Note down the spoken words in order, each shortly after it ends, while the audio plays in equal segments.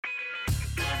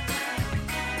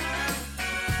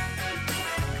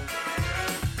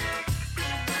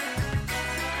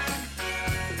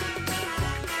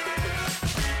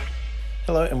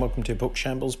Hello and welcome to Book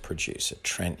Shambles. Producer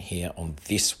Trent here. On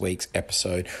this week's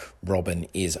episode, Robin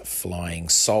is flying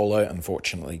solo.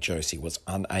 Unfortunately, Josie was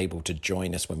unable to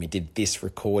join us when we did this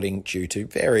recording due to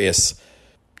various,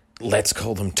 let's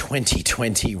call them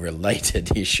 2020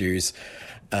 related issues.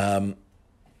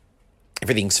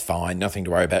 Everything's fine, nothing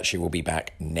to worry about. She will be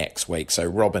back next week. So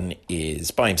Robin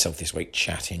is by himself this week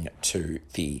chatting to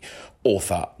the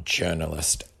author,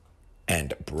 journalist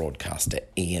and broadcaster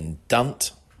Ian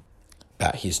Dunt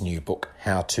about his new book,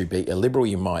 How to Be a Liberal.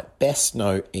 You might best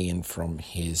know Ian from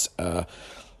his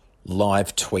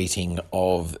live tweeting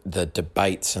of the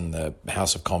debates in the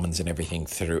House of Commons and everything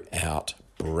throughout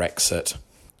Brexit,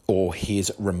 or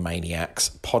his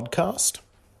Remainiacs podcast.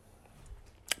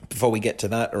 Before we get to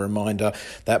that, a reminder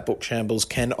that Book Shambles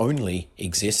can only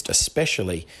exist,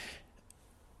 especially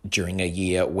during a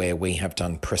year where we have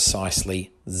done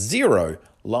precisely 0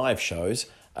 live shows,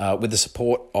 with the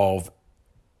support of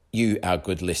you, our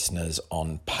good listeners,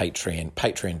 on Patreon.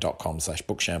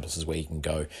 Patreon.com/bookshambles is where you can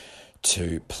go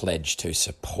to pledge to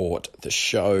support the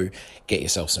show. Get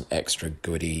yourself some extra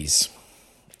goodies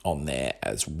on there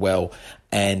as well.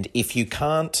 And if you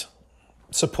can't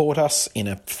support us in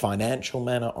a financial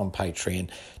manner on Patreon,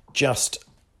 just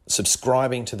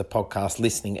subscribing to the podcast,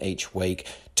 listening each week,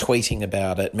 tweeting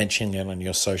about it, mentioning it on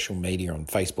your social media, on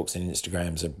Facebooks and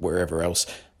Instagrams and wherever else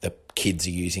the kids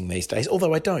are using these days.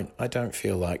 Although I don't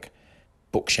feel like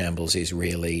Book Shambles is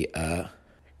really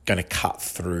going to cut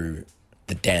through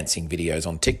the dancing videos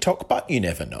on TikTok, but you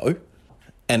never know.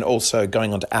 And also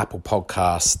going onto Apple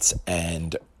Podcasts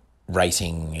and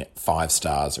rating 5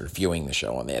 stars or reviewing the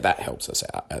show on there. That helps us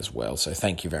out as well. So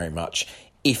thank you very much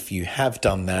if you have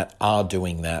done that, are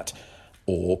doing that,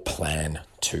 or plan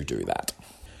to do that.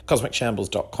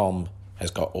 CosmicShambles.com has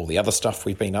got all the other stuff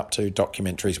we've been up to,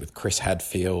 documentaries with Chris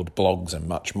Hadfield, blogs and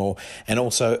much more. And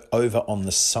also over on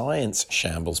the Science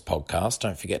Shambles podcast,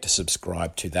 don't forget to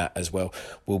subscribe to that as well.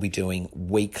 We'll be doing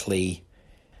weekly.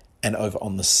 And over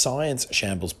on the Science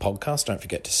Shambles podcast, don't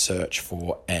forget to search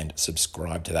for and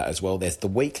subscribe to that as well. There's the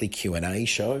weekly Q&A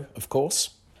show, of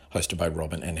course, hosted by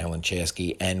Robin and Helen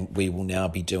Chesky. And we will now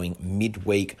be doing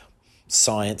midweek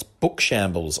Science Book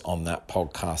Shambles on that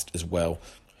podcast as well.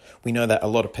 We know that a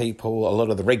lot of people, a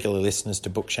lot of the regular listeners to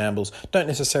Book Shambles don't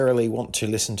necessarily want to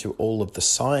listen to all of the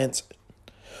science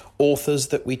authors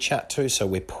that we chat to. So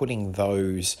we're putting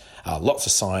those, lots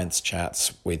of science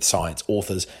chats with science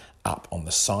authors up on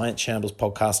the Science Shambles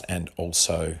podcast, and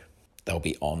also they'll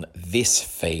be on this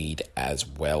feed as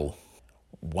well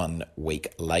 1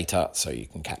 week later, so you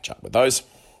can catch up with those.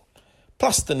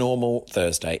 Plus the normal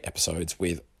Thursday episodes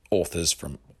with authors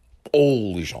from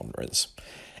all genres.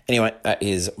 Anyway, that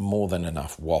is more than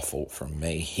enough waffle from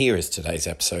me. Here is today's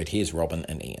episode. Here's Robin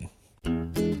and Ian.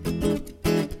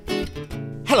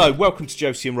 Hello, welcome to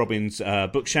Josie and Robin's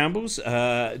Book Shambles.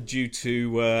 Due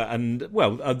to,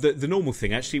 the normal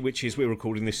thing actually, which is we're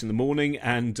recording this in the morning,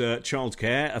 and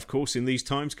childcare, of course, in these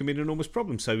times can be an enormous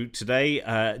problem. So today,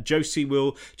 Josie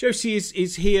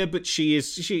is here, but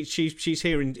she's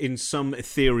here in some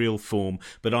ethereal form,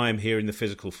 but I am here in the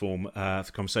physical form for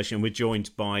the conversation. And we're joined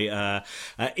by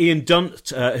Ian Dunt,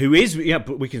 who is,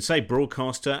 we can say,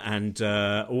 broadcaster and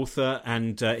author,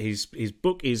 and his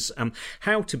book is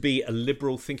How to Be a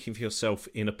Liberal Thinking for Yourself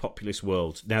in a Populist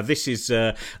World. Now, this is,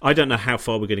 I don't know how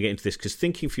far we're going to get into this, because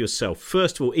thinking for yourself,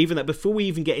 first of all, even that, before we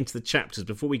even get into the chapters,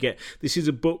 this is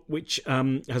a book which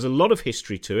has a lot of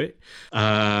history to it.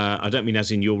 I don't mean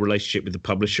as in your relationship with the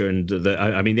publisher, and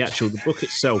the book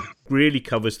itself really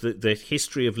covers the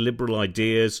history of liberal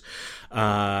ideas.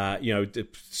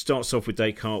 It starts off with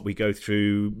Descartes. We go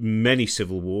through many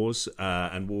civil wars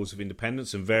and wars of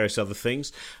independence and various other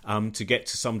things to get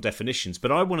to some definitions.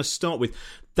 But I want to start with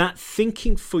that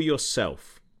thinking for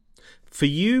yourself. For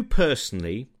you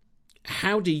personally,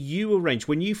 how do you arrange,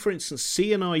 when you, for instance,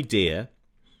 see an idea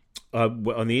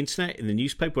on the internet, in the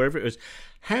newspaper, wherever it is,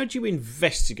 how do you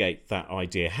investigate that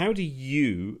idea? How do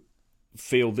you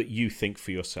feel that you think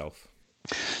for yourself?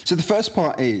 So the first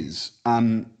part is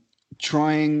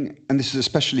trying, and this is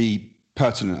especially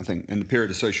pertinent, I think, in the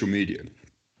period of social media,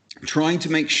 trying to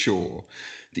make sure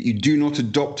that you do not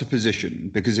adopt a position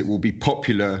because it will be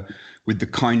popular with the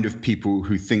kind of people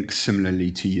who think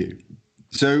similarly to you.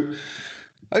 So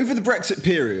over the Brexit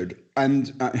period,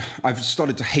 and I've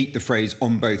started to hate the phrase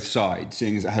 "on both sides,"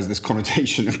 seeing as it has this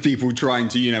connotation of people trying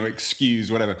to,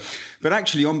 excuse whatever. But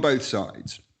actually, on both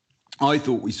sides, I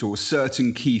thought we saw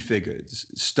certain key figures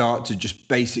start to just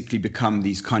basically become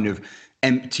these kind of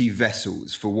empty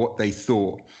vessels for what they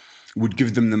thought would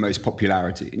give them the most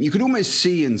popularity. And you could almost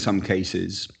see in some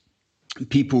cases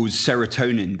people's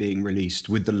serotonin being released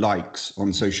with the likes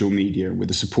on social media, with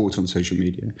the support on social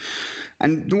media.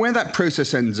 And the way that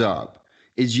process ends up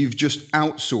is you've just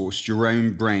outsourced your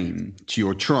own brain to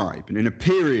your tribe. And in a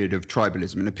period of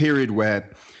tribalism, in a period where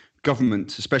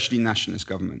governments, especially nationalist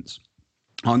governments,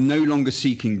 are no longer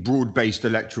seeking broad-based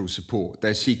electoral support.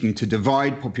 They're seeking to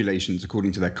divide populations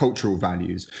according to their cultural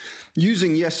values,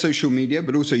 using, yes, social media,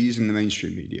 but also using the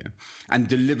mainstream media, and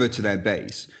deliver to their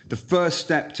base. The first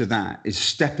step to that is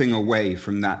stepping away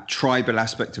from that tribal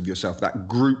aspect of yourself, that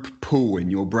group pull in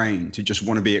your brain to just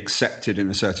want to be accepted in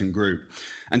a certain group,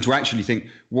 and to actually think,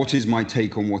 what is my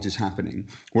take on what is happening?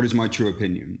 What is my true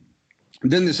opinion?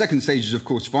 Then the second stage is, of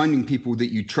course, finding people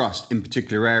that you trust in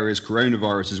particular areas.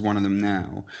 Coronavirus is one of them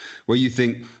now, where you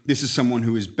think this is someone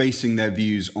who is basing their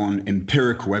views on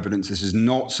empirical evidence. This is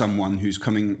not someone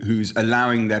who's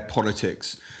allowing their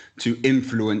politics to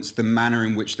influence the manner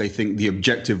in which they think the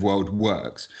objective world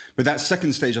works. But that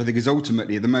second stage, I think, is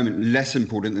ultimately at the moment less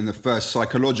important than the first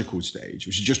psychological stage,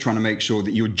 which is just trying to make sure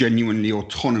that you're genuinely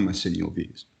autonomous in your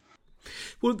views.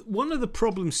 Well, one of the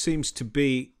problems seems to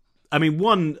be,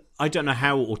 I don't know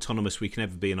how autonomous we can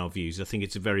ever be in our views. I think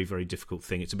it's a very, very difficult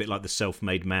thing. It's a bit like the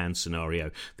self-made man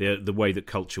scenario. The way that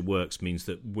culture works means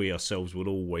that we ourselves will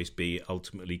always be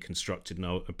ultimately constructed and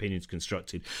our opinions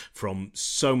constructed from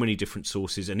so many different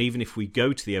sources. And even if we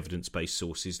go to the evidence-based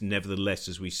sources, nevertheless,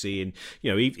 as we see in,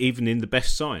 even in the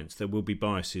best science, there will be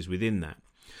biases within that.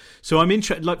 So I'm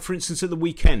interested, like for instance, at the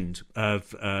weekend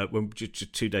of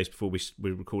just 2 days before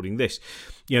we're recording this,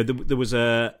 there was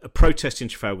a protest in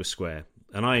Trafalgar Square.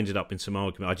 And I ended up in some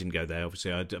argument. I didn't go there,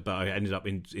 obviously, but I ended up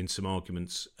in some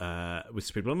arguments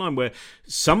with people online where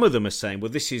some of them are saying, well,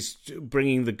 this is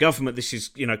bringing the government, this is,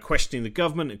 questioning the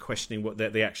government and questioning what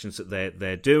the actions that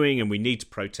they're doing, and we need to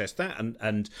protest that.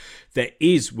 And there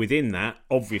is within that,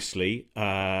 obviously,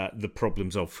 the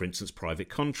problems of, for instance, private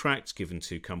contracts given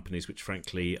to companies which,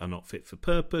 frankly, are not fit for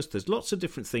purpose. There's lots of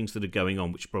different things that are going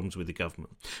on, which are problems with the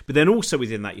government. But then also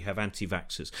within that, you have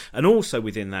anti-vaxxers. And also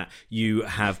within that, you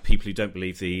have people who don't believe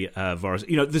the virus.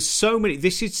 There's so many.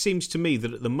 Seems to me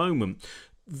that at the moment,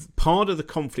 part of the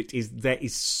conflict is there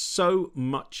is so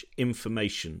much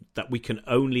information that we can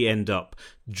only end up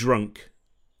drunk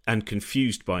and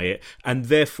confused by it, and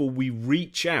therefore we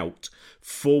reach out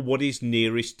for what is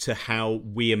nearest to how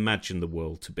we imagine the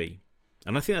world to be.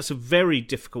 And I think that's a very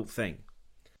difficult thing.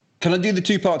 Can I do the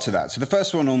two parts of that? So the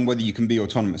first one on whether you can be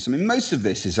autonomous. Most of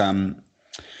this is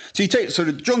so you take sort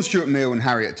of John Stuart Mill and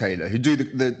Harriet Taylor, who do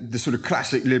the sort of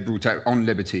classic liberal text on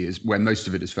liberty, is where most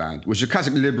of it is found, which is a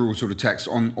classic liberal sort of text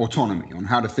on autonomy, on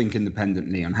how to think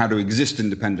independently, on how to exist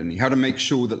independently, how to make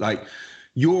sure that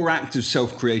your act of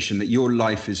self-creation, that your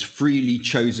life is freely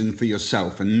chosen for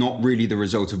yourself and not really the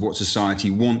result of what society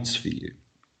wants for you.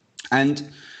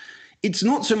 And it's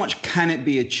not so much can it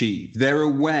be achieved. They're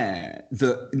aware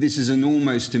that this is an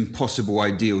almost impossible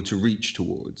ideal to reach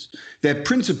towards. Their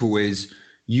principle is,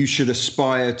 you should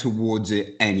aspire towards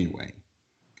it anyway.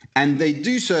 And they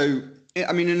do so,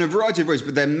 in a variety of ways,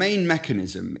 but their main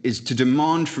mechanism is to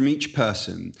demand from each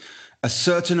person a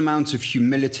certain amount of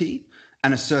humility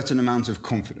and a certain amount of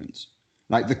confidence.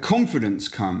 The confidence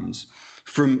comes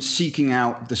from seeking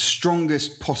out the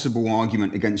strongest possible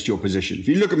argument against your position. If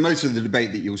you look at most of the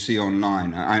debate that you'll see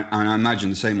online, and I imagine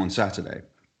the same on Saturday,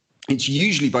 it's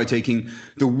usually by taking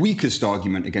the weakest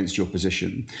argument against your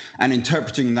position and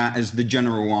interpreting that as the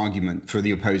general argument for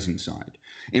the opposing side.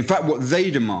 In fact, what they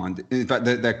demand,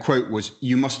 their quote was,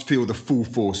 you must feel the full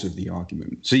force of the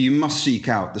argument. So you must seek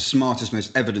out the smartest,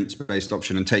 most evidence-based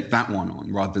option and take that one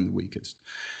on rather than the weakest.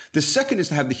 The second is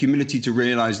to have the humility to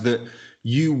realize that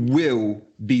you will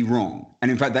be wrong. And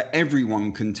in fact, that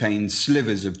everyone contains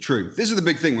slivers of truth. This is the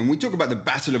big thing. When we talk about the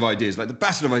battle of ideas, the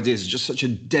battle of ideas is just such a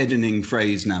deadening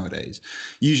phrase nowadays,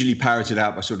 usually parroted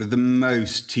out by sort of the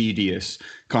most tedious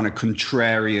kind of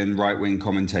contrarian right-wing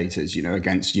commentators,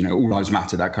 against, all lives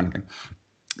matter, that kind of thing.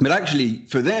 But actually,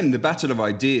 for them, the battle of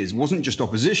ideas wasn't just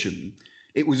opposition.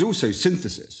 It was also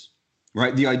synthesis.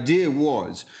 Right? The idea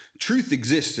was truth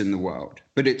exists in the world,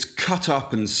 but it's cut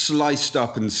up and sliced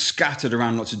up and scattered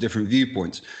around lots of different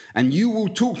viewpoints. And you will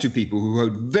talk to people who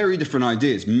hold very different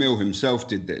ideas. Mill himself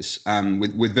did this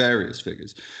with various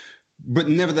figures. But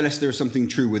nevertheless, there is something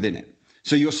true within it.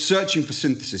 So you're searching for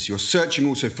synthesis. You're searching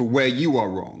also for where you are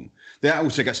wrong. That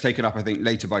also gets taken up, I think,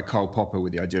 later by Karl Popper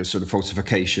with the idea of sort of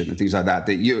falsification and things like that,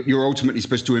 that you're ultimately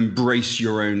supposed to embrace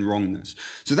your own wrongness.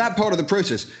 So that part of the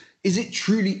process Is it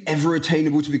truly ever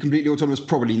attainable to be completely autonomous?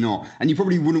 Probably not. And you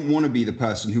probably wouldn't want to be the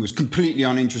person who was completely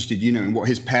uninterested, in what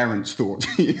his parents thought,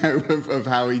 of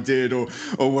how he did or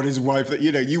what his wife,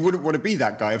 you wouldn't want to be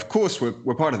that guy. Of course,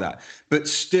 we're part of that. But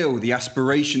still, the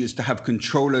aspiration is to have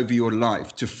control over your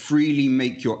life, to freely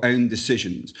make your own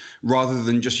decisions rather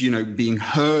than just, being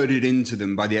herded into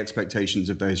them by the expectations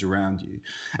of those around you.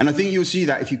 And I think you'll see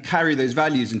that if you carry those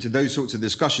values into those sorts of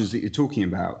discussions that you're talking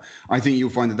about, I think you'll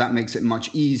find that makes it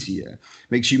much easier.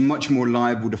 Makes you much more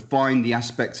liable to find the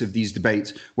aspects of these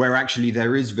debates where actually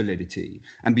there is validity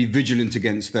and be vigilant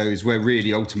against those where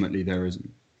really ultimately there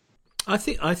isn't. I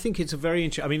think it's a very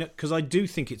interesting. I mean, because I do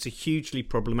think it's a hugely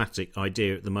problematic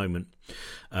idea at the moment.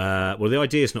 Well, the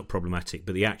idea is not problematic,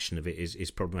 but the action of it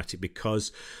is problematic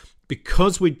because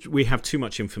we have too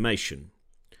much information.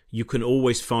 You can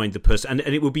always find the person,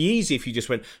 and it would be easy if you just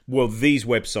went, well, these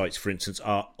websites, for instance,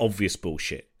 are obvious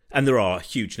bullshit. And there are a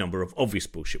huge number of obvious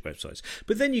bullshit websites.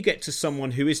 But then you get to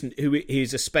someone who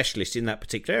is a specialist in that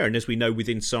particular area. And as we know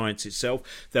within science itself,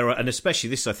 there are, and especially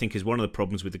this, I think, is one of the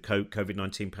problems with the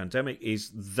COVID-19 pandemic,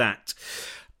 is that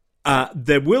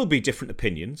there will be different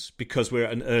opinions because we're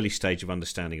at an early stage of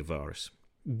understanding a virus.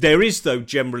 There is, though,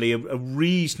 generally a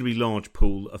reasonably large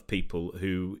pool of people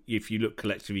who, if you look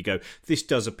collectively, go, this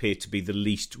does appear to be the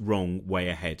least wrong way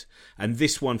ahead. And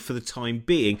this one, for the time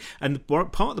being, and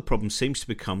part of the problem seems to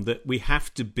become that we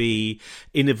have to be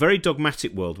in a very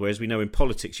dogmatic world, whereas we know in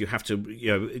politics you have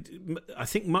to, I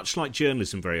think much like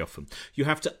journalism very often, you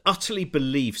have to utterly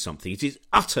believe something. It is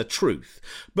utter truth.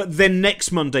 But then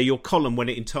next Monday, your column, when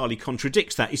it entirely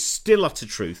contradicts that, is still utter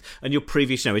truth. And your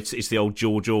previous, it's the old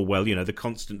George Orwell,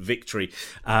 the constant victory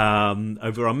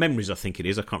over our memories, I think it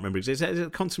is. I can't remember. Is it a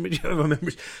constant victory over our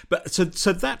memories? But so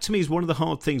that to me is one of the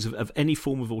hard things of any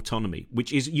form of autonomy,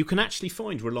 which is you can actually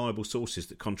find reliable sources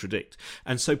that contradict.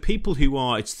 And so people who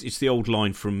are, it's the old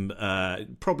line from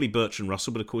probably Bertrand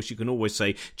Russell, but of course you can always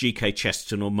say G.K.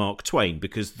 Chesterton or Mark Twain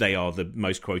because they are the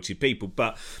most quoted people.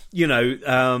 But,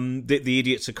 the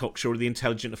idiots are cocksure or the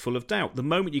intelligent are full of doubt. The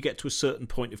moment you get to a certain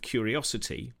point of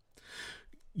curiosity,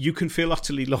 you can feel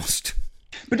utterly lost.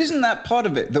 But isn't that part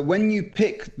of it, that when you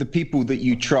pick the people that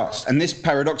you trust, and this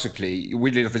paradoxically,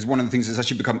 weirdly enough, is one of the things that's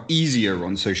actually become easier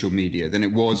on social media than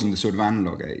it was in the sort of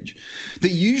analog age,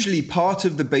 that usually part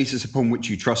of the basis upon which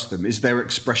you trust them is their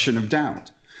expression of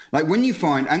doubt. Like when you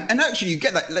find, and actually you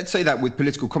get that, let's say that with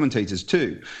political commentators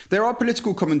too. There are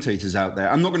political commentators out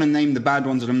there, I'm not going to name the bad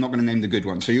ones and I'm not going to name the good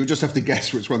ones, so you'll just have to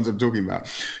guess which ones I'm talking about,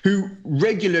 who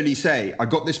regularly say, I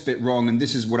got this bit wrong and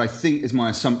this is what I think is my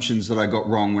assumptions that I got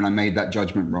wrong when I made that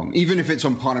judgment wrong, even if it's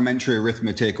on parliamentary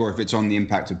arithmetic or if it's on the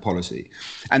impact of policy.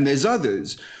 And there's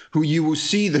others who you will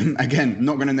see them, again,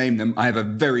 not going to name them, I have a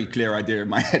very clear idea in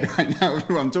my head right now of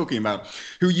who I'm talking about,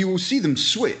 who you will see them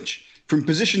switch from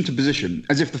position to position,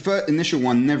 as if the first initial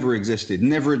one never existed,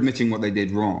 never admitting what they did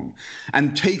wrong,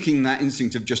 and taking that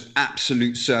instinct of just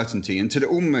absolute certainty until it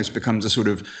almost becomes a sort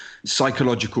of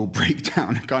psychological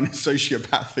breakdown, a kind of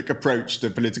sociopathic approach to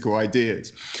political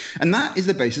ideas. And that is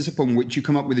the basis upon which you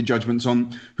come up with the judgments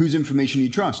on whose information you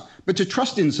trust. But to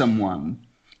trust in someone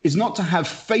is not to have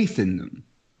faith in them.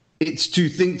 It's to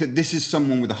think that this is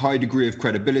someone with a high degree of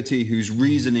credibility who's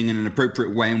reasoning in an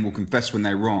appropriate way and will confess when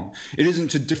they're wrong. It isn't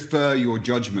to defer your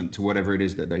judgment to whatever it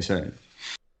is that they say.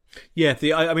 Yeah,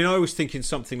 I always think in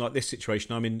something like this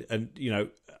situation,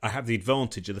 I have the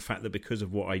advantage of the fact that because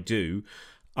of what I do,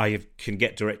 can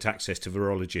get direct access to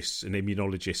virologists and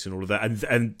immunologists and all of that,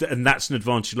 and that's an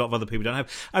advantage a lot of other people don't have.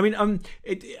 I mean, I'm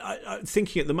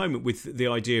thinking at the moment with the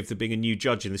idea of there being a new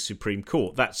judge in the Supreme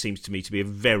Court, that seems to me to be a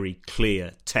very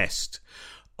clear test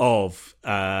of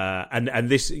and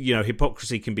this,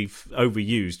 hypocrisy can be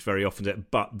overused very often,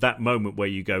 but that moment where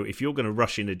you go, if you're going to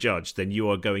rush in a judge, then you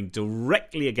are going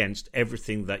directly against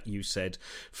everything that you said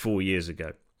 4 years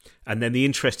ago. And then the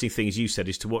interesting thing, as you said,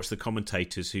 is to watch the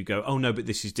commentators who go, oh, no, but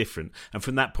this is different. And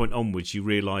from that point onwards, you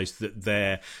realise that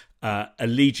their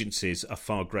allegiances are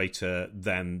far greater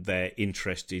than their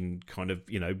interest in kind of,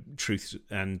 truth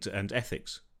and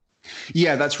ethics.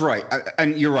 Yeah, that's right.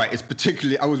 And you're right. It's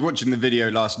particularly, I was watching the video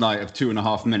last night of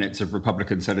 2.5 minutes of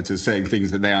Republican senators saying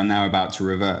things that they are now about to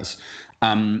reverse.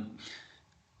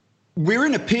 We're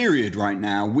in a period right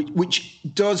now which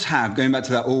does have, going back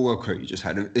to that Orwell quote you just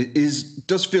had,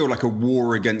 does feel like a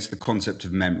war against the concept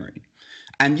of memory.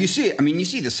 And you see it, you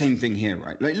see the same thing here,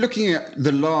 right? Like looking at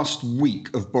the last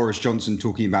week of Boris Johnson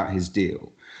talking about his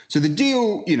deal. So the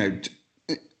deal,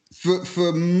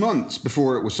 for months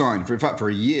before it was signed, for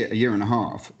a year and a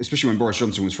half, especially when Boris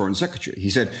Johnson was Foreign Secretary, he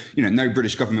said, no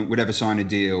British government would ever sign a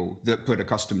deal that put a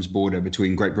customs border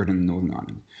between Great Britain and Northern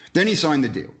Ireland. Then he signed the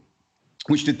deal.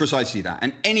 which did precisely that.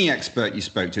 And any expert you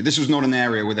spoke to, this was not an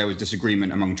area where there was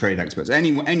disagreement among trade experts.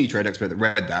 Any trade expert that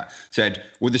read that said,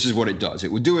 well, this is what it does.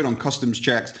 It will do it on customs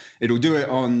checks. It will do it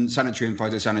on sanitary and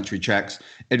phytosanitary checks.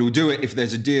 It will do it if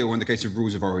there's a deal in the case of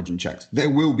rules of origin checks. There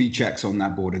will be checks on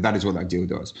that border. That is what that deal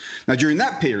does. Now, during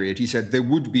that period, he said there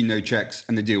would be no checks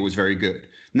and the deal was very good.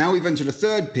 Now we've entered a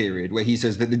third period where he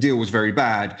says that the deal was very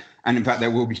bad. And in fact,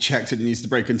 there will be checks and it needs to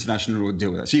break international law to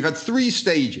deal with that. So you've had 3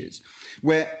 stages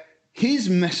where his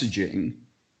messaging,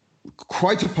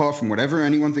 quite apart from whatever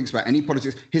anyone thinks about any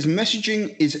politics, his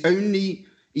messaging is only,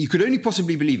 you could only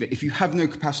possibly believe it if you have no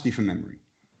capacity for memory.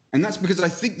 And that's because I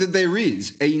think that there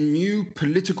is a new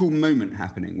political moment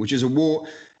happening, which is a war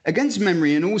against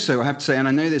memory. And also, I have to say, and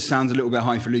I know this sounds a little bit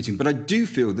highfalutin, but I do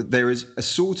feel that there is a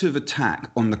sort of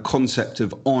attack on the concept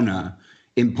of honor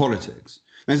in politics.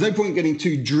 There's no point getting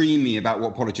too dreamy about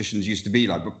what politicians used to be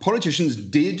like, but politicians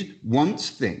did once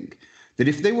think that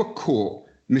if they were caught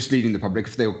misleading the public,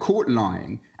 if they were caught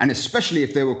lying, and especially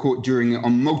if they were caught doing it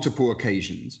on multiple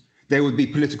occasions, there would be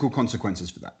political consequences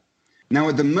for that. Now,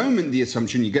 at the moment, the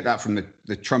assumption, you get that from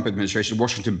the Trump administration. The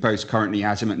Washington Post currently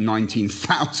has him at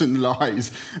 19,000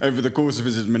 lies over the course of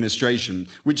his administration,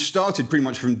 which started pretty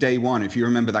much from day one. If you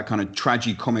remember that kind of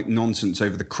tragicomic nonsense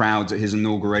over the crowds at his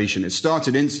inauguration, it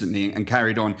started instantly and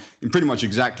carried on in pretty much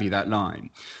exactly that line.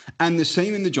 And the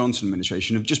same in the Johnson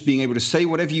administration of just being able to say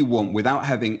whatever you want without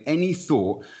having any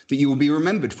thought that you will be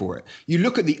remembered for it. You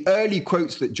look at the early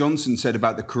quotes that Johnson said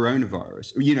about the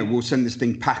coronavirus, we'll send this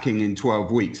thing packing in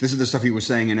 12 weeks. This is the stuff he was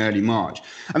saying in early March.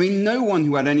 I mean, no one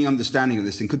who had any understanding of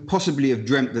this thing could possibly have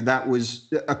dreamt that that was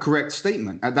a correct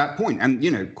statement at that point.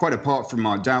 And, quite apart from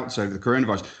our doubts over the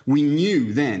coronavirus, we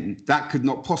knew then that could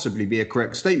not possibly be a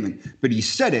correct statement. But he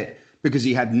said it because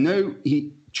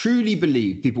he truly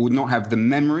believed people would not have the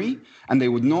memory and they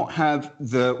would not have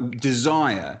the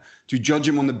desire to judge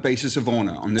him on the basis of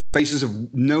honor, on the basis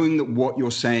of knowing that what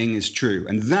you're saying is true.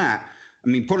 And that,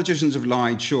 politicians have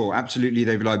lied, sure, absolutely,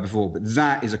 they've lied before, but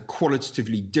that is a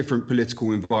qualitatively different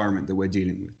political environment that we're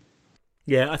dealing with.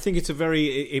 Yeah, I think it's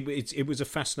it was a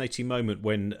fascinating moment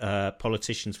when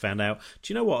politicians found out,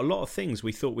 do you know what, a lot of things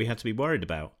we thought we had to be worried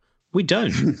about. We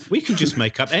don't. We can just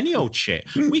make up any old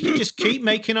shit. We can just keep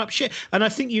making up shit. And I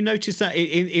think you noticed that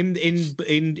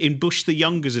in Bush the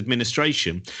Younger's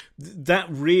administration. That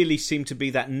really seemed to be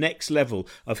that next level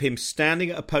of him standing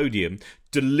at a podium,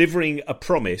 delivering a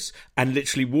promise and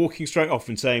literally walking straight off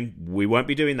and saying, we won't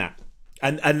be doing that.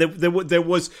 And there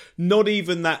was not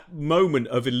even that moment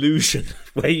of illusion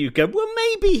where you go, well,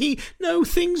 maybe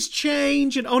things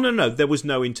change. And no, there was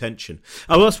no intention.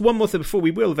 I'll ask one more thing before we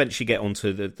will eventually get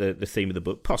onto the theme of the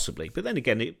book, possibly. But then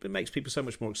again, it makes people so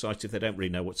much more excited if they don't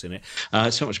really know what's in it.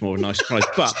 So much more of a nice surprise.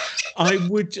 But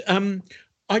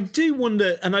I do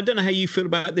wonder, and I don't know how you feel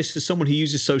about this as someone who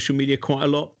uses social media quite a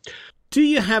lot. Do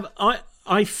you have...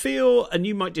 I feel, and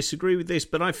you might disagree with this,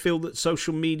 but I feel that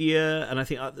social media, and I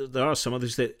think there are some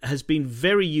others, that has been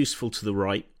very useful to the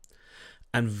right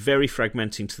and very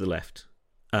fragmenting to the left.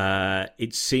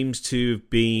 It seems to have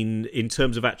been, in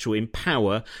terms of actual in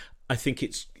power, I think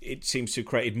it seems to have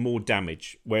created more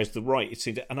damage, whereas the right, it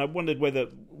seemed, and I wondered whether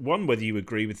you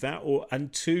agree with that,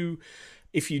 and two,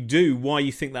 if you do, why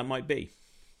you think that might be.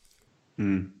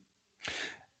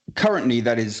 Currently,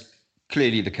 that is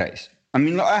clearly the case.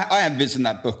 I have written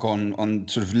that book on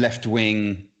sort of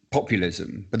left-wing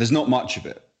populism, but there's not much of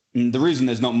it. And the reason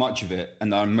there's not much of it,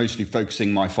 and I'm mostly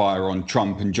focusing my fire on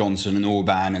Trump and Johnson and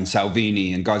Orban and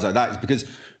Salvini and guys like that, is because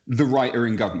the right are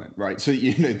in government, right? So,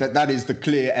 that is the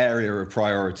clear area of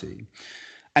priority.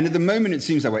 And at the moment, it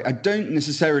seems that way. I don't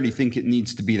necessarily think it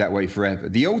needs to be that way forever.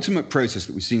 The ultimate process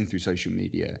that we've seen through social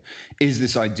media is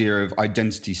this idea of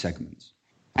identity segments.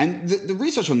 And the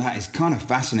research on that is kind of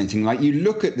fascinating. Like, you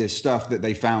look at this stuff that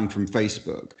they found from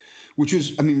Facebook, which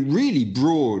was, really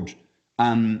broad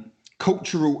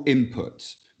cultural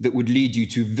inputs that would lead you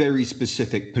to very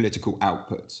specific political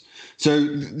outputs. So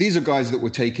these are guys that were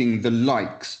taking the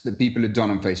likes that people had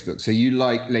done on Facebook. So you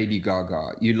like Lady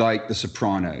Gaga, you like The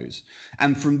Sopranos.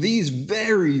 And from these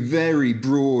very, very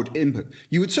broad input,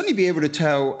 you would certainly be able to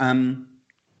tell...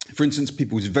 for instance,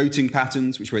 people's voting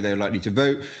patterns, which way they were likely to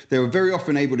vote. They were very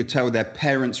often able to tell their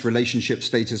parents' relationship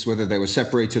status, whether they were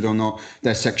separated or not,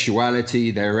 their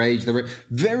sexuality, their age. They were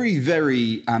very,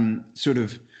 very sort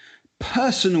of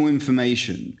personal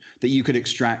information that you could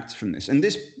extract from this. And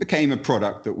this became a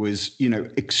product that was,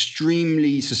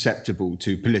 extremely susceptible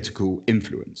to political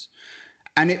influence.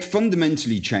 And it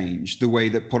fundamentally changed the way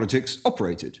that politics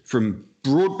operated from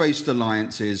broad-based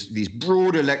alliances, these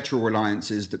broad electoral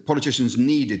alliances that politicians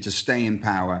needed to stay in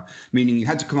power, meaning you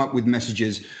had to come up with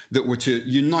messages that were to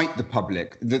unite the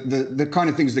public, the kind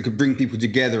of things that could bring people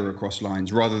together across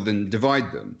lines rather than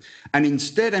divide them, and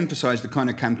instead emphasize the kind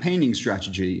of campaigning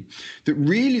strategy that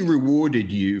really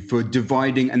rewarded you for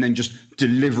dividing and then just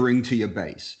delivering to your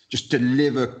base, just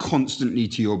deliver constantly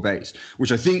to your base,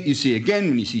 which I think you see again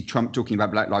when you see Trump talking about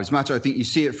Black Lives Matter. I think you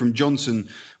see it from Johnson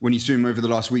when you saw him over the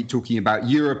last week talking about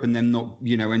Europe and then not,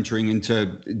 entering into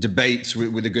debates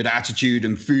with a good attitude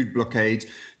and food blockades.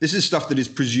 This is stuff that is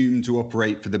presumed to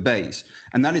operate for the base.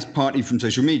 And that is partly from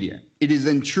social media. It is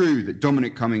then true that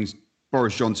Dominic Cummings,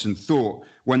 Boris Johnson thought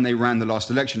when they ran the last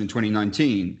election in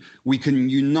 2019, we can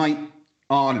unite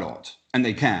our lot, and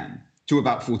they can, to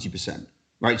about 40%.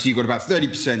 Right, so you've got about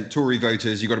 30% Tory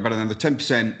voters, you've got about another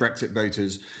 10% Brexit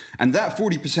voters, and that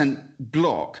 40%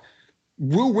 block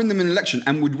will win them an election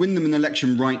and would win them an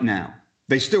election right now.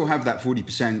 They still have that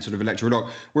 40% sort of electoral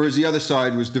block, whereas the other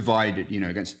side was divided,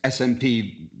 against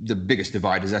SNP. The biggest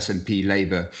divide is SNP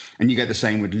Labour, and you get the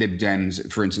same with Lib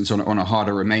Dems, for instance, on a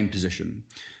harder Remain position.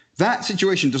 That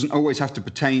situation doesn't always have to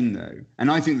pertain, though,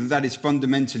 and I think that is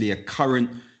fundamentally a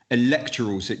current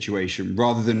electoral situation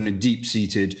rather than a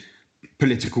deep-seated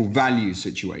political value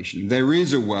situation. There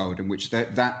is a world in which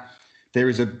there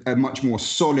is a much more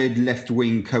solid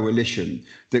left-wing coalition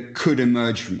that could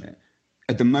emerge from it.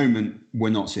 At the moment, we're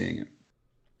not seeing it.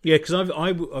 Yeah, because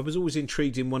I was always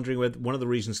intrigued in wondering whether one of the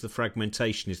reasons for the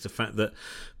fragmentation is the fact that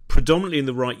predominantly in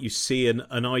the right you see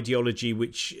an ideology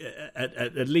which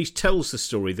at least tells the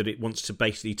story that it wants to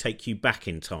basically take you back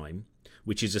in time,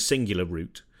 which is a singular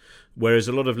route. Whereas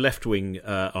a lot of left-wing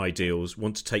ideals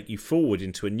want to take you forward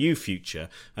into a new future.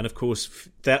 And, of course,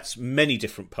 that's many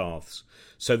different paths.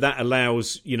 So that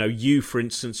allows, you, for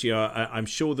instance, I'm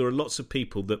sure there are lots of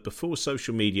people that before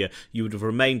social media, you would have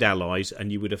remained allies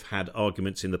and you would have had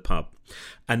arguments in the pub.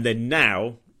 And then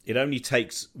now it only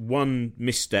takes one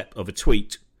misstep of a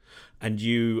tweet and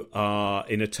you are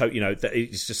in that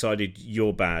it's decided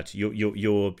you're bad.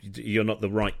 You're not the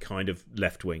right kind of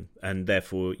left-wing and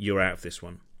therefore you're out of this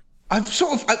one. I've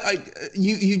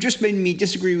you just made me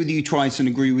disagree with you twice and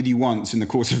agree with you once in the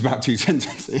course of about two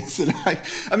sentences.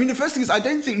 And the first thing is I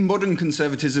don't think modern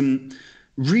conservatism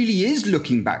really is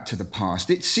looking back to the past.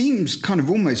 It seems kind of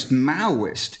almost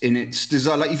Maoist in its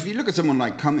desire. Like if you look at someone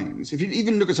like Cummings, if you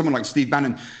even look at someone like Steve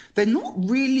Bannon, they're not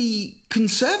really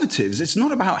conservatives. It's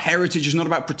not about heritage. It's not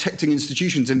about protecting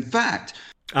institutions. In fact,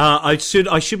 I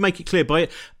should make it clear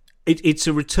It's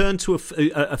a return to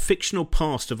a fictional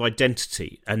past of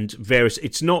identity and various.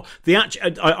 It's not the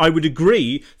actual. I would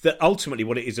agree that ultimately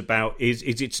what it is about is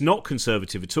it's not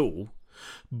conservative at all,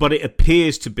 but it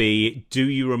appears to be. Do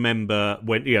you remember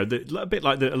when a bit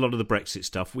like a lot of the Brexit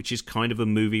stuff, which is kind of a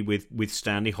movie with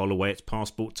Stanley Holloway. It's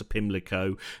Passport to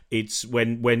Pimlico. It's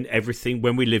when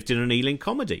we lived in an Ealing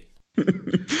comedy.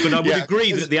 But I would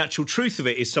agree that the actual truth of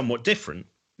it is somewhat different.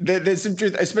 There's some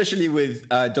truth, especially with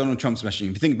Donald Trump's messaging.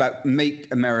 If you think about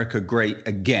make America great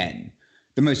again,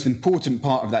 the most important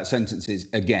part of that sentence is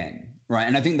again, right?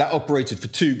 And I think that operated for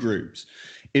two groups.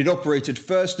 It operated,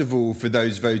 first of all, for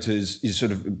those voters, is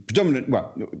sort of predominant,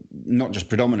 well, not just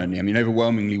predominantly,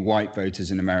 overwhelmingly white voters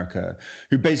in America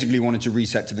who basically wanted to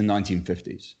reset to the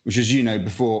 1950s, which is,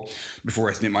 before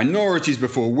ethnic minorities,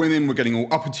 before women were getting all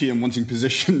uppity and wanting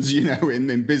positions,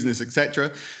 in business,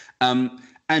 etc.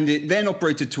 And it then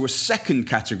operated to a second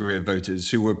category of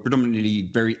voters who were predominantly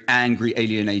very angry,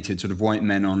 alienated sort of white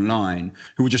men online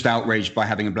who were just outraged by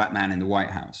having a black man in the White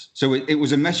House. So it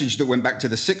was a message that went back to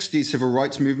the 60s civil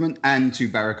rights movement and to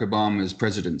Barack Obama's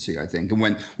presidency, I think, and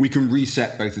when we can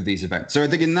reset both of these events. So I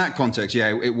think in that context,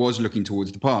 it was looking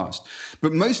towards the past.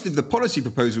 But most of the policy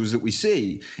proposals that we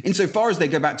see, insofar as they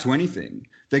go back to anything,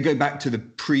 they go back to the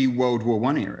pre-World War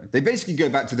I era. They basically go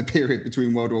back to the period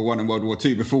between World War I and World War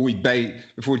II before we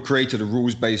created a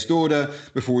rules-based order,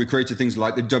 before we created things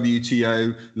like the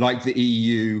WTO, like the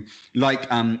EU, like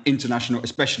international,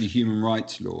 especially human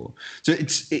rights law. So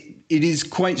it is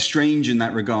quite strange in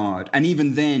that regard. And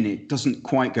even then, it doesn't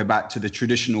quite go back to the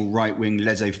traditional right-wing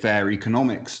laissez-faire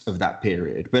economics of that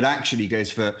period, but actually goes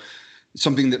for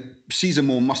something that sees a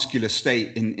more muscular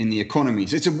state in the economy.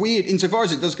 So it's a weird, insofar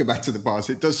as it does go back to the past,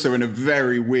 it does so in a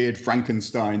very weird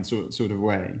Frankenstein sort of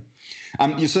way.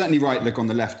 You're certainly right, look, on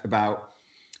the left about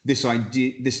this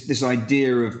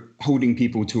idea of holding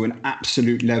people to an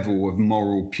absolute level of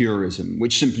moral purism,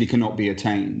 which simply cannot be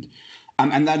attained.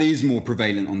 And that is more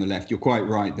prevalent on the left. You're quite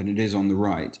right than it is on the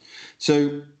right.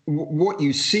 So what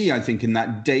you see, I think, in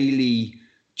that daily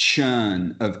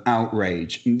churn of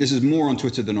outrage, and this is more on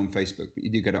Twitter than on Facebook, but you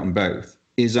do get it on both,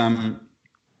 is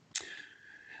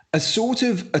a sort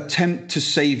of attempt to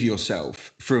save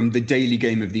yourself from the daily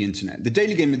game of the internet. The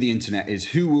daily game of the internet is,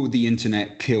 who will the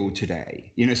internet kill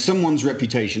today? You know, someone's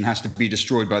reputation has to be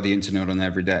destroyed by the internet on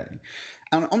every day.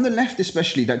 And on the left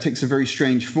especially, that takes a very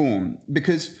strange form,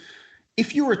 because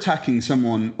if you're attacking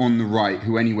someone on the right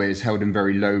who anyway is held in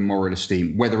very low moral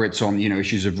esteem, whether it's on, you know,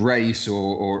 issues of race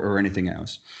or anything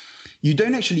else, you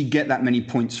don't actually get that many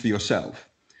points for yourself.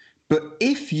 But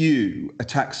if you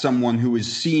attack someone who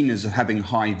is seen as having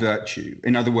high virtue,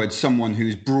 in other words, someone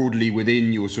who's broadly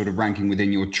within your sort of ranking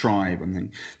within your tribe,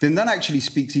 then that actually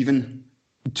speaks even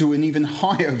to an even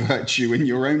higher virtue in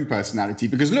your own personality.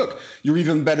 Because look, you're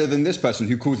even better than this person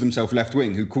who calls themselves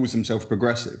left-wing, who calls themselves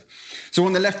progressive. So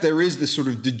on the left, there is this sort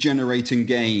of degenerating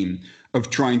game of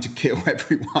trying to kill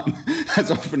everyone as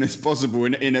often as possible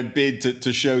in a bid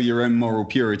to show your own moral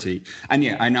purity. And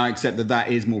yeah, I now accept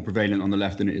that is more prevalent on the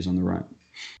left than it is on the right.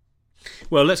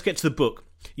 Well, let's get to the book.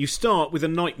 You start with a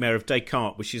nightmare of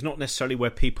Descartes, which is not necessarily where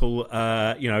people,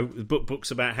 books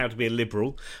about how to be a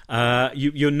liberal.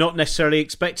 You're not necessarily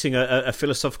expecting a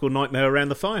philosophical nightmare around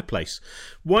the fireplace.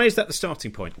 Why is that the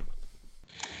starting point?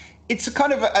 It's a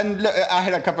kind of, and look, I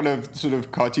had a couple of sort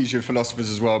of Cartesian philosophers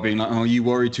as well being like, oh, you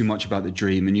worry too much about the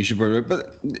dream and you should worry.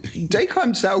 But Descartes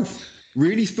himself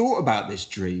really thought about this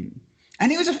dream.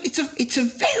 And it's a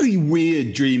very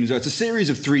weird dream. So it's a series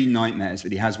of 3 nightmares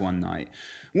that he has one night.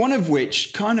 One of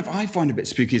which kind of I find a bit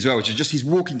spooky as well, which is just he's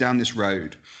walking down this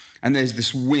road and there's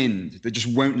this wind that just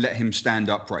won't let him stand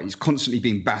upright. He's constantly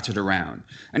being battered around.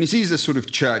 And he sees this sort of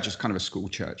church, it's kind of a school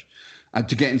church.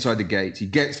 To get inside the gates, he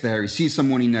gets there, he sees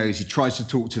someone he knows, he tries to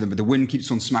talk to them, but the wind keeps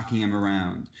on smacking him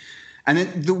around. And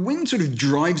then the wind sort of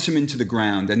drives him into the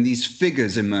ground, and these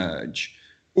figures emerge,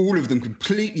 all of them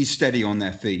completely steady on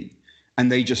their feet,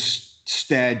 and they just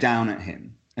stare down at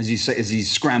him as he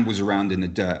scrambles around in the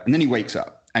dirt. And then he wakes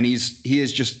up, and he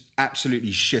is just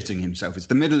absolutely shitting himself. It's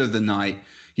the middle of the night.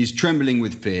 He's trembling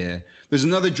with fear. There's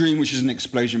another dream, which is an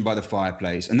explosion by the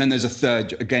fireplace. And then there's a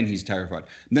third, again, he's terrified.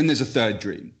 And then there's a third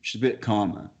dream, which is a bit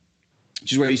calmer,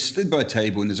 which is where he's stood by a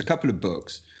table and there's a couple of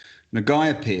books. And a guy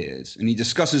appears and he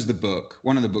discusses the book.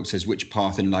 One of the books says, "Which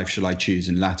path in life shall I choose?"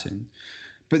 in Latin.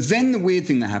 But then the weird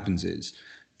thing that happens is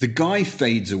the guy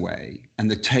fades away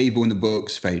and the table and the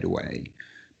books fade away.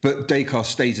 But Descartes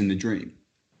stays in the dream.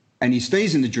 And he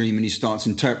stays in the dream and he starts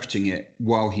interpreting it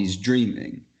while he's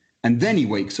dreaming. And then he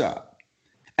wakes up.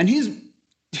 And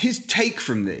his take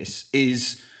from this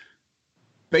is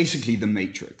basically the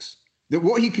Matrix. That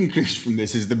what he concludes from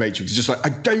this is the Matrix. It's just like, I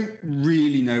don't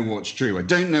really know what's true. I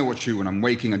don't know what's true when I'm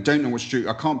waking. I don't know what's true.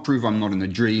 I can't prove I'm not in a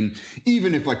dream.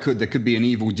 Even if I could, there could be an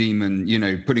evil demon,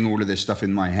 putting all of this stuff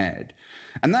in my head.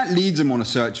 And that leads him on a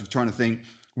search of trying to think,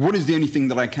 what is the only thing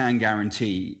that I can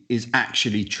guarantee is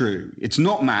actually true? It's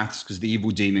not maths, because the evil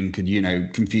demon could,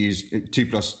 confuse 2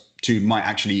 plus 2 might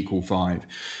actually equal 5.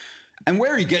 And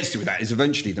where he gets to with that is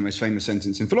eventually the most famous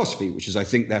sentence in philosophy, which is, I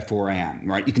think, therefore I am,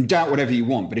 right? You can doubt whatever you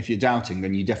want, but if you're doubting,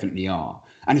 then you definitely are.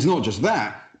 And it's not just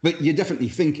that, but you're definitely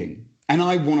thinking. And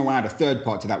I want to add a third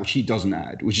part to that, which he doesn't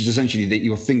add, which is essentially that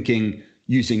you're thinking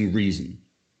using reason.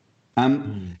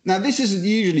 Now, this isn't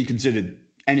usually considered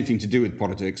anything to do with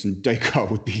politics, and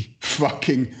Descartes would be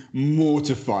fucking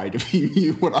mortified if he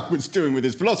knew what I was doing with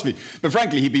his philosophy. But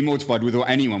frankly, he'd be mortified with what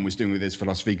anyone was doing with his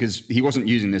philosophy, because he wasn't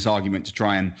using this argument to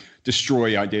try and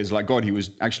destroy ideas like God. He was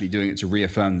actually doing it to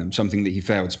reaffirm them, something that he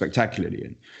failed spectacularly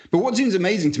in. But what seems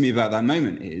amazing to me about that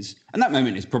moment is, and that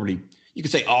moment is probably, you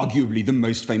could say, arguably the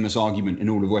most famous argument in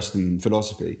all of Western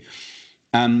philosophy,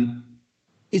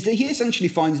 is that he essentially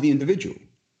finds the individual.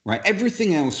 Right,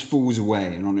 everything else falls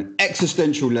away, and on an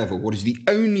existential level, what is the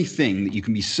only thing that you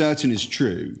can be certain is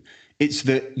true? It's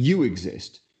that you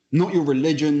exist, not your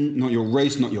religion, not your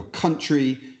race, not your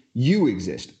country. You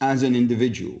exist as an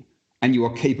individual, and you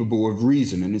are capable of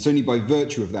reason, and it's only by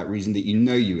virtue of that reason that you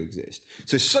know you exist.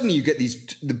 So suddenly you get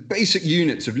the basic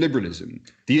units of liberalism,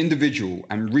 the individual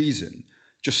and reason,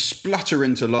 just splutter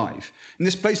into life in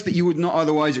this place that you would not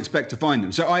otherwise expect to find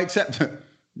them. So I accept that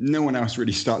no one else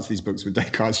really starts these books with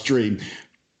Descartes' dream,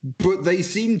 but they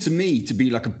seem to me to be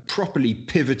like a properly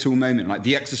pivotal moment, like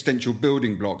the existential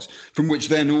building blocks from which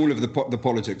then all of the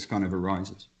politics kind of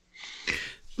arises.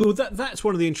 Well, that's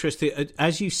one of the interesting,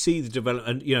 as you see the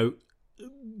development,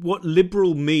 what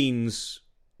liberal means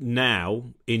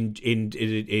now in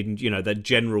that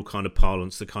general kind of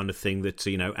parlance, the kind of thing that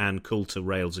Ann Coulter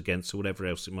rails against or whatever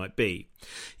else it might be,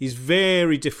 is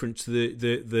very different to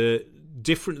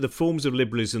the forms of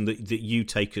liberalism that you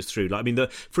take us through. Like, I mean,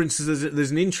 for instance,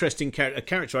 there's an interesting a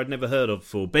character I'd never heard of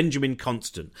before, Benjamin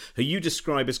Constant, who you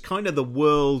describe as kind of the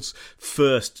world's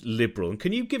first liberal. And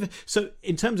can you so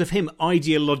in terms of him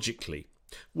ideologically,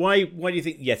 Why do you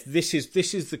think? Yes, this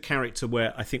is the character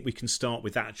where I think we can start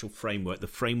with that actual framework, the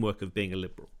framework of being a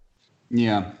liberal.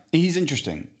 Yeah, he's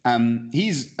interesting.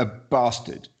 He's a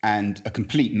bastard and a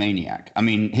complete maniac. I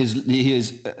mean, he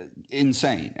is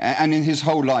insane, and in his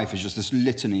whole life is just this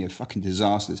litany of fucking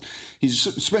disasters. He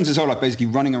spends his whole life basically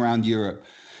running around Europe,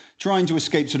 trying to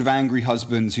escape sort of angry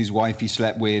husbands whose wife he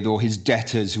slept with, or his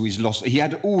debtors who he's lost. He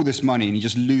had all this money and he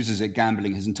just loses it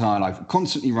gambling his entire life,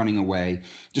 constantly running away,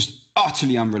 just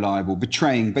utterly unreliable,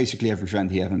 betraying basically every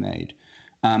friend he ever made.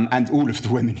 And all of the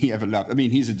women he ever loved. I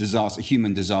mean, he's a disaster, a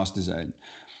human disaster zone.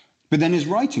 But then his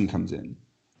writing comes in.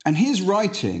 And his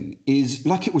writing is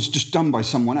like it was just done by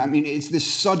someone. I mean, it's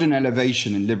this sudden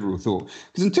elevation in liberal thought.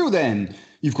 Because until then,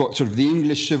 you've got sort of the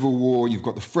English Civil War, you've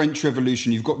got the French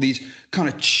Revolution, you've got these kind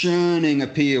of churning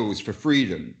appeals for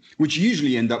freedom, which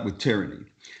usually end up with tyranny.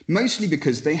 Mostly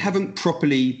because they haven't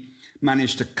properly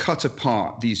managed to cut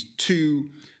apart these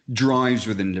two drives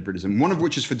within liberalism, one of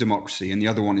which is for democracy and the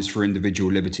other one is for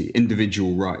individual liberty,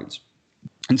 individual rights.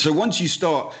 And so once you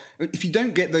start, if you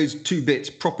don't get those two bits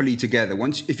properly together,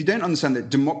 if you don't understand that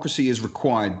democracy is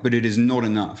required, but it is not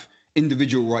enough,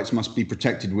 individual rights must be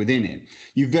protected within it,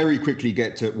 you very quickly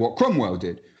get to what Cromwell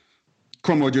did.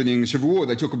 Cromwell during the English Civil War,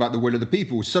 they talk about the will of the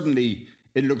people. Suddenly,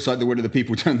 it looks like the will of the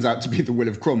people turns out to be the will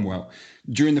of Cromwell.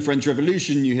 During the French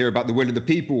Revolution, you hear about the will of the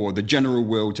people or the general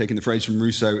will, taking the phrase from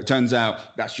Rousseau. It turns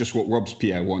out that's just what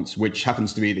Robespierre wants, which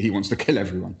happens to be that he wants to kill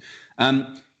everyone.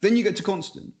 Then you get to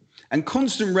Constant. And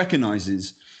Constant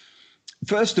recognizes,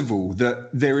 first of all, that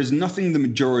there is nothing the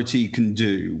majority can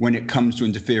do when it comes to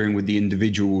interfering with the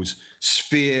individual's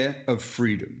sphere of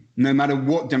freedom, no matter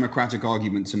what democratic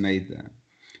arguments are made there.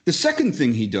 The second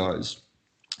thing he does,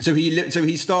 so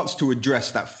he starts to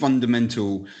address that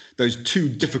fundamental, those two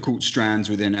difficult strands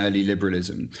within early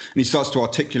liberalism. And he starts to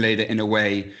articulate it in a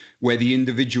way where the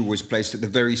individual was placed at the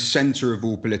very center of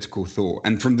all political thought.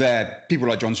 And from there, people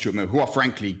like John Stuart Mill, who are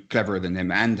frankly cleverer than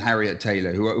him, and Harriet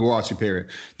Taylor, who are superior,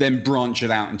 then branch it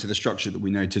out into the structure that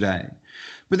we know today.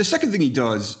 But the second thing he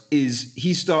does is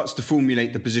he starts to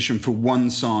formulate the position for one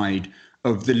side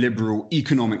of the liberal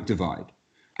economic divide.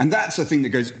 And that's a thing that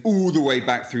goes all the way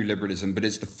back through liberalism, but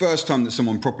it's the first time that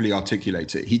someone properly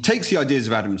articulates it. He takes the ideas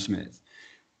of Adam Smith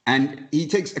and he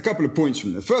takes a couple of points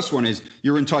from them. The first one is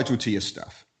you're entitled to your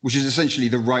stuff, which is essentially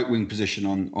the right-wing position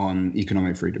on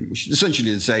economic freedom, which is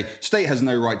essentially to say state has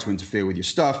no right to interfere with your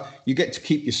stuff. You get to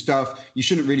keep your stuff. You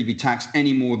shouldn't really be taxed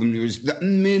any more than is the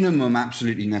minimum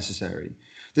absolutely necessary.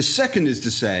 The second is to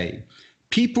say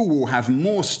people will have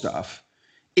more stuff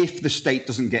if the state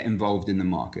doesn't get involved in the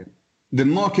market. The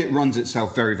market runs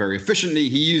itself very, very efficiently.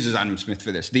 He uses Adam Smith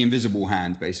for this, the invisible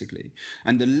hand, basically.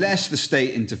 And the less the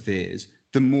state interferes,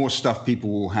 the more stuff people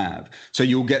will have. So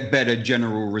you'll get better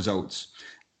general results.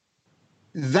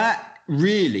 That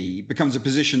really becomes a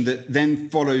position that then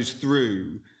follows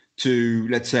through to,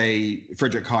 let's say,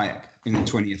 Friedrich Hayek in the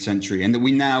 20th century, and that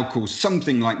we now call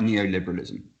something like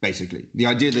neoliberalism, basically. The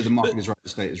idea that the market is right, the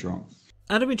state is wrong.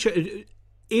 Adam,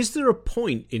 is there a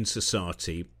point in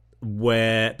society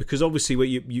where, because obviously where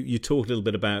you talk a little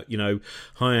bit about, you know,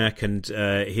 Hayek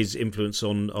and his influence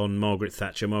on Margaret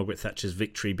Thatcher's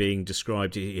victory being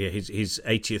described, his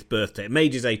 80th birthday. It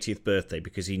made his 80th birthday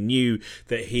because he knew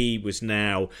that he was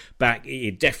now back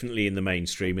definitely in the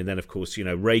mainstream. And then, of course, you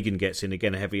know, Reagan gets in,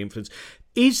 again, a heavy influence.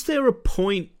 Is there a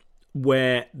point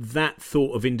where that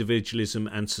thought of individualism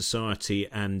and society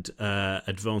and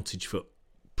advantage for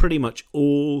pretty much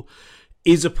all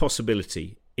is a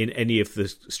possibility in any of the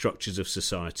structures of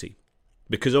society?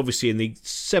 Because obviously in the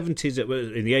 70s,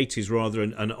 in the 80s rather,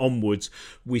 and onwards,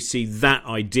 we see that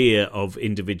idea of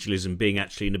individualism being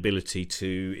actually an ability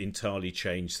to entirely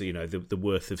change the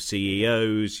worth of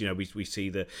CEOs. You know, we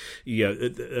see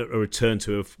a return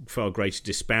to a far greater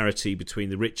disparity between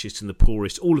the richest and the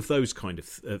poorest. All of those kind of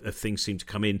things seem to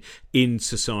come in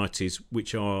societies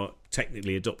which are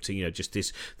technically adopting, just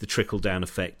the trickle down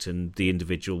effect, and the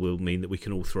individual will mean that we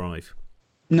can all thrive.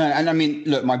 No, and I mean,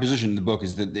 look, my position in the book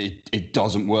is that it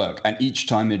doesn't work. And each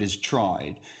time it is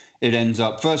tried, it ends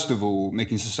up, first of all,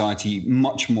 making society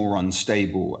much more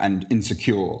unstable and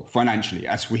insecure financially,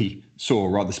 as we saw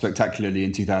rather spectacularly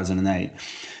in 2008.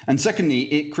 And secondly,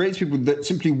 it creates people that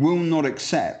simply will not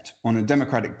accept on a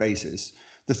democratic basis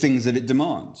the things that it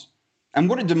demands. And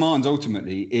what it demands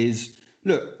ultimately is,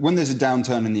 look, when there's a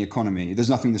downturn in the economy, there's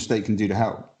nothing the state can do to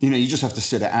help. You just have to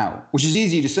sit it out, which is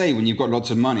easy to say when you've got lots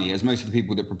of money, as most of the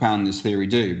people that propound this theory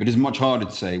do, but it's much harder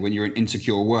to say when you're in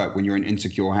insecure work, when you're in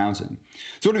insecure housing.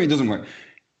 So what do you mean it doesn't work?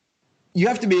 you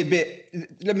have to be a bit,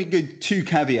 let me give two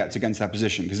caveats against that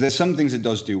position, because there's some things it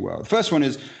does do well. The first one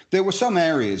is there were some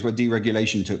areas where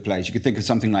deregulation took place. You could think of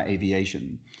something like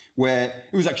aviation, where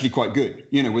it was actually quite good,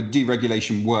 where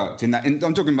deregulation worked. And I'm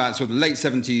talking about sort of the late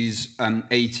 70s,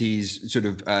 80s, sort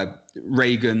of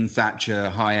Reagan,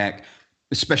 Thatcher, Hayek,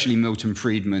 especially Milton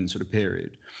Friedman sort of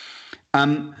period.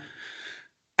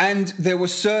 And there were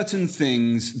certain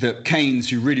things that Keynes,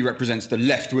 who really represents the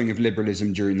left wing of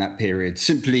liberalism during that period,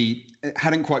 simply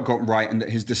hadn't quite got right, and that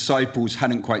his disciples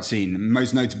hadn't quite seen. And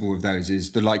most notable of those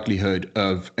is the likelihood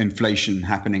of inflation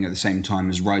happening at the same time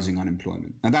as rising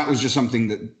unemployment. And that was just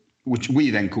something which we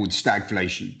then called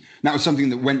stagflation. That was something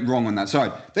that went wrong on that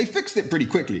side. They fixed it pretty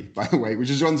quickly, by the way,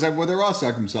 which is one said, well, there are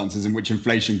circumstances in which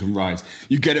inflation can rise.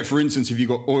 You get it, for instance, if you've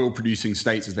got oil-producing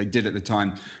states, as they did at the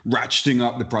time, ratcheting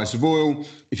up the price of oil,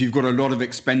 if you've got a lot of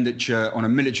expenditure on a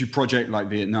military project like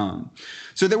Vietnam.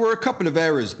 So there were a couple of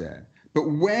errors there.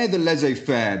 But where the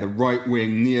laissez-faire, the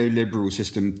right-wing neoliberal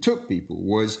system took people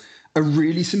was a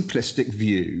really simplistic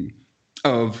view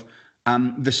of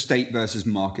the state versus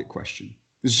market question.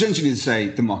 It's essentially to say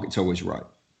the market's always right.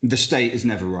 The state is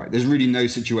never right. There's really no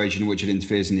situation in which it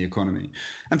interferes in the economy.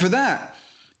 And for that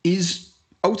is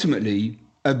ultimately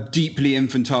a deeply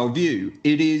infantile view.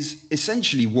 It is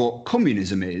essentially what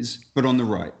communism is, but on the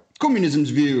right. Communism's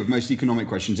view of most economic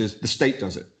questions is the state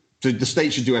does it. So the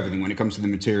state should do everything when it comes to the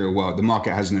material world. The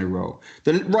market has no role.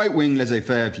 The right-wing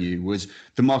laissez-faire view was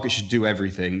the market should do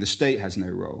everything. The state has no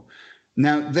role.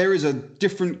 Now, there is a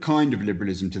different kind of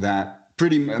liberalism to that,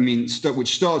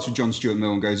 which starts with John Stuart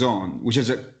Mill and goes on, which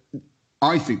is,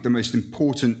 I think, the most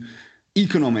important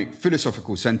economic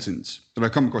philosophical sentence that I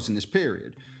come across in this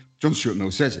period. John Stuart Mill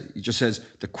says it. He just says,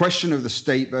 the question of the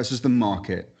state versus the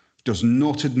market does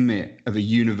not admit of a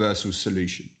universal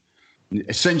solution.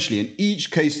 Essentially, in each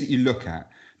case that you look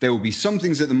at, there will be some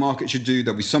things that the market should do.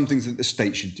 There'll be some things that the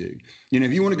state should do.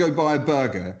 If you want to go buy a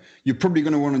burger, you're probably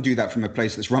going to want to do that from a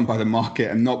place that's run by the market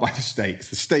and not by the state.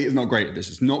 The state is not great at this.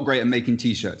 It's not great at making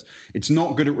T-shirts. It's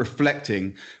not good at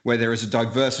reflecting where there is a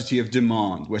diversity of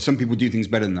demand, where some people do things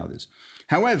better than others.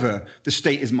 However, the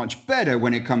state is much better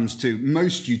when it comes to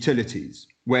most utilities,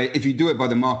 where if you do it by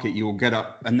the market, you will get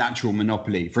up a natural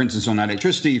monopoly. For instance, on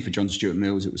electricity, for John Stuart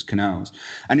Mills, it was canals.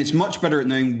 And it's much better at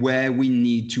knowing where we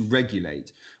need to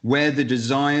regulate, where the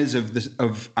desires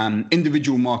of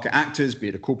individual market actors, be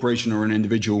it a corporation or an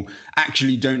individual,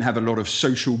 actually don't have a lot of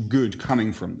social good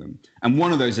coming from them. And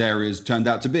one of those areas turned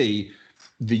out to be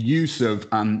the use of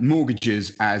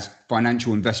mortgages as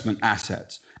financial investment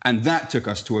assets. And that took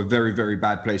us to a very, very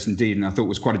bad place indeed. And I thought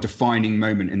was quite a defining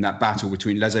moment in that battle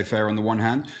between laissez-faire on the one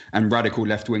hand and radical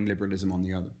left-wing liberalism on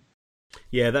the other.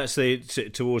 Yeah, that's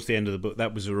towards the end of the book.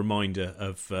 That was a reminder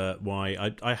of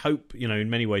why I hope, in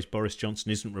many ways, Boris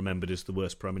Johnson isn't remembered as the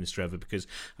worst Prime Minister ever, because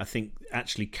I think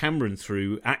actually Cameron,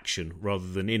 through action rather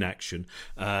than inaction,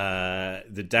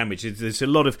 the damage. There's a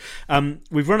lot of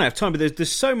we've run out of time, but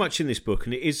there's so much in this book,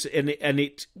 and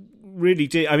it really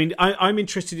did. I mean, I'm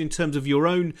interested in terms of your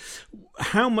own.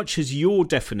 How much has your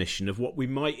definition of what we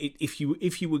might, if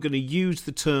you were going to use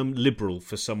the term liberal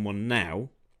for someone now?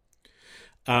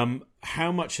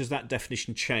 How much has that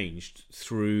definition changed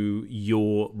through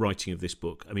your writing of this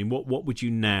book? I mean, what would you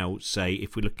now say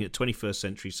if we're looking at 21st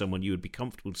century, someone you would be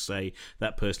comfortable to say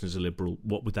that person is a liberal?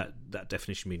 What would that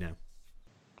definition be now?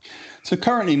 So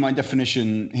currently my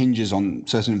definition hinges on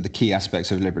certain of the key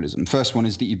aspects of liberalism. First one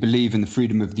is that you believe in the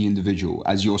freedom of the individual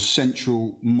as your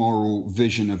central moral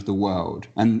vision of the world.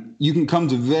 And you can come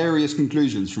to various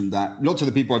conclusions from that. Lots of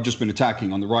the people I've just been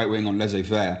attacking on the right wing, on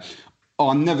laissez-faire,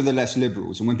 are nevertheless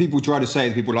liberals. And when people try to say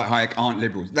that people like Hayek aren't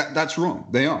liberals, that's wrong.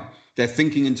 They are. They're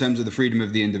thinking in terms of the freedom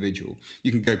of the individual.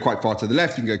 You can go quite far to the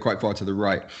left, you can go quite far to the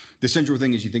right. The central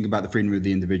thing is you think about the freedom of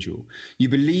the individual. You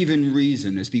believe in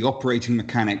reason as the operating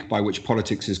mechanic by which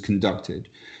politics is conducted.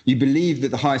 You believe that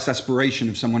the highest aspiration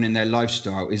of someone in their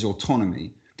lifestyle is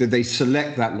autonomy, that they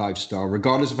select that lifestyle,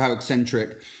 regardless of how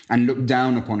eccentric and looked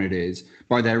down upon it is,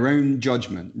 by their own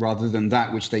judgment, rather than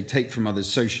that which they take from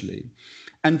others socially.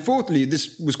 And fourthly,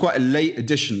 this was quite a late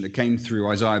addition that came through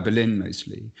Isaiah Berlin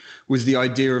mostly, was the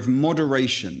idea of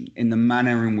moderation in the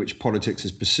manner in which politics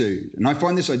is pursued. And I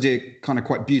find this idea kind of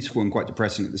quite beautiful and quite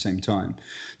depressing at the same time.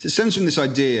 So it stems from this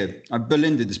idea,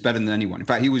 Berlin did this better than anyone. In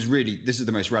fact, he was really, this is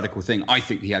the most radical thing I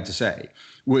think he had to say,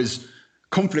 was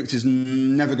conflict is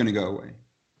never going to go away.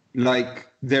 Like,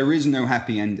 there is no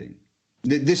happy ending.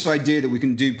 This idea that we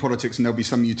can do politics and there'll be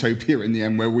some utopia in the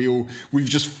end where we've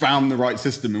just found the right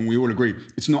system and we all agree,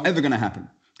 it's not ever going to happen.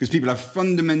 because people have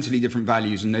fundamentally different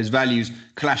values, and those values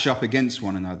clash up against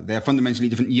one another. They have fundamentally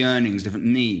different yearnings, different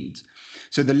needs.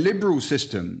 So the liberal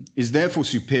system is therefore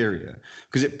superior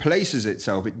because it places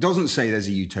itself. It doesn't say there's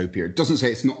a utopia. It doesn't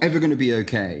say it's not ever going to be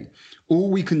okay.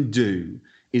 All we can do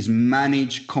is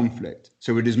manage conflict.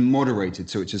 So it is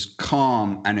moderated. So it's as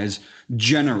calm and as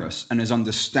generous and as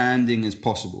understanding as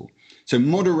possible. So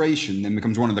moderation then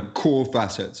becomes one of the core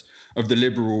facets of the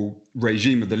liberal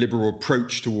regime, of the liberal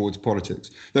approach towards politics.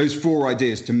 Those four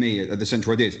ideas, to me, are the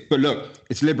central ideas. But look,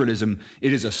 it's liberalism.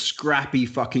 It is a scrappy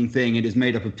fucking thing. It is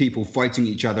made up of people fighting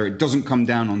each other. It doesn't come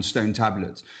down on stone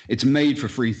tablets. It's made for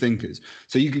free thinkers.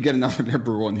 So you could get another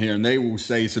liberal on here and they will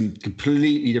say some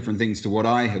completely different things to what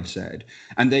I have said.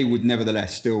 And they would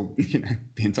nevertheless still, be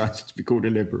entitled to be called a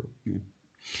liberal. Yeah.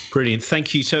 Brilliant,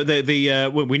 thank you. So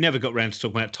we never got round to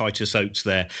talking about Titus Oates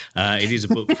there. It is a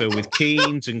book filled with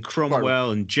Keynes and Cromwell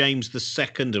and James II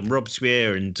and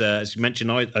Robespierre and, as you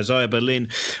mentioned, Isaiah Berlin,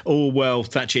 Orwell,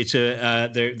 Thatcher.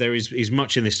 There is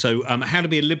much in this. So how to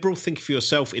be a liberal, think for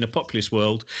yourself in a populist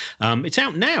world. It's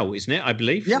out now, isn't it, I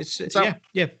believe?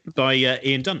 Yeah, by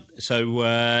Ian Dunt.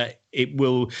 So it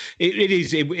will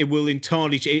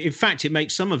entirely. In fact, it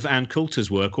makes some of Ann Coulter's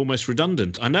work almost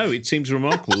redundant. I know, it seems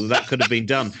remarkable that could have been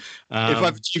done. If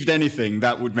I've achieved anything,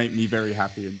 that would make me very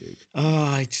happy indeed.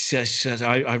 I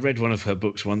read one of her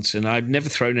books once, and I've never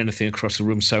thrown anything across the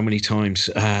room so many times.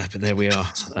 But there we are.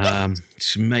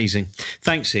 It's amazing.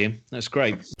 Thanks, Ian. That's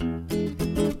great.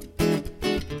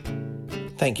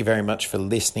 Thank you very much for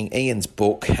listening. Ian's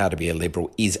book, How to Be a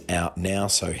Liberal, is out now,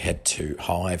 so head to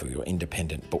Hive or your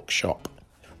independent bookshop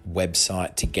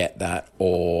website to get that,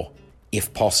 or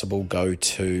if possible, go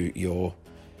to your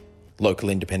local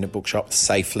independent bookshop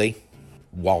safely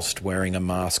whilst wearing a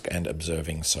mask and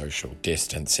observing social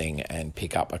distancing, and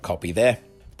pick up a copy there.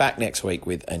 Back next week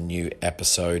with a new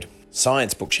episode.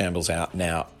 Science Book Shambles out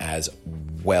now as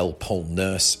well. Paul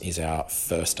Nurse is our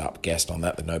first up guest on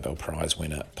that, the Nobel Prize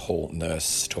winner Paul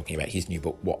Nurse, talking about his new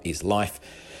book, What is Life?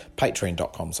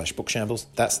 Patreon.com/bookshambles.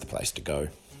 That's the place to go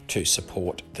to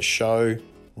support the show.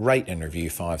 Rate and review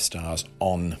 5 stars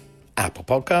on Apple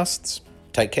Podcasts.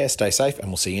 Take care, stay safe, and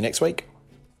we'll see you next week.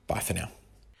 Bye for now.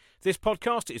 This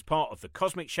podcast is part of the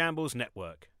Cosmic Shambles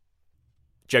Network.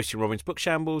 Josie Robbins' Book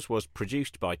Shambles was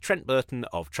produced by Trent Burton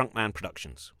of Trunkman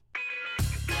Productions.